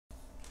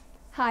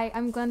Hi,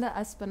 I'm Glenda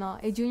Espinal,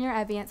 a junior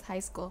at Vance High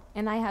School,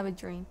 and I have a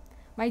dream.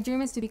 My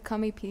dream is to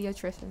become a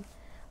pediatrician.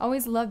 I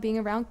always love being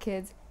around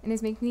kids, and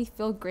it's making me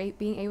feel great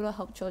being able to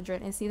help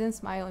children and see them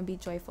smile and be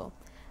joyful.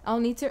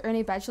 I'll need to earn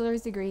a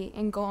bachelor's degree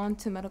and go on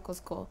to medical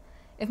school.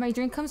 If my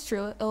dream comes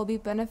true, it will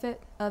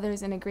benefit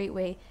others in a great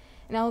way,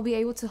 and I will be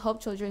able to help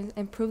children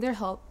improve their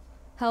health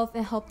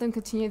and help them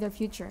continue their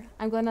future.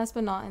 I'm Glenda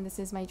Espinal, and this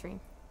is my dream.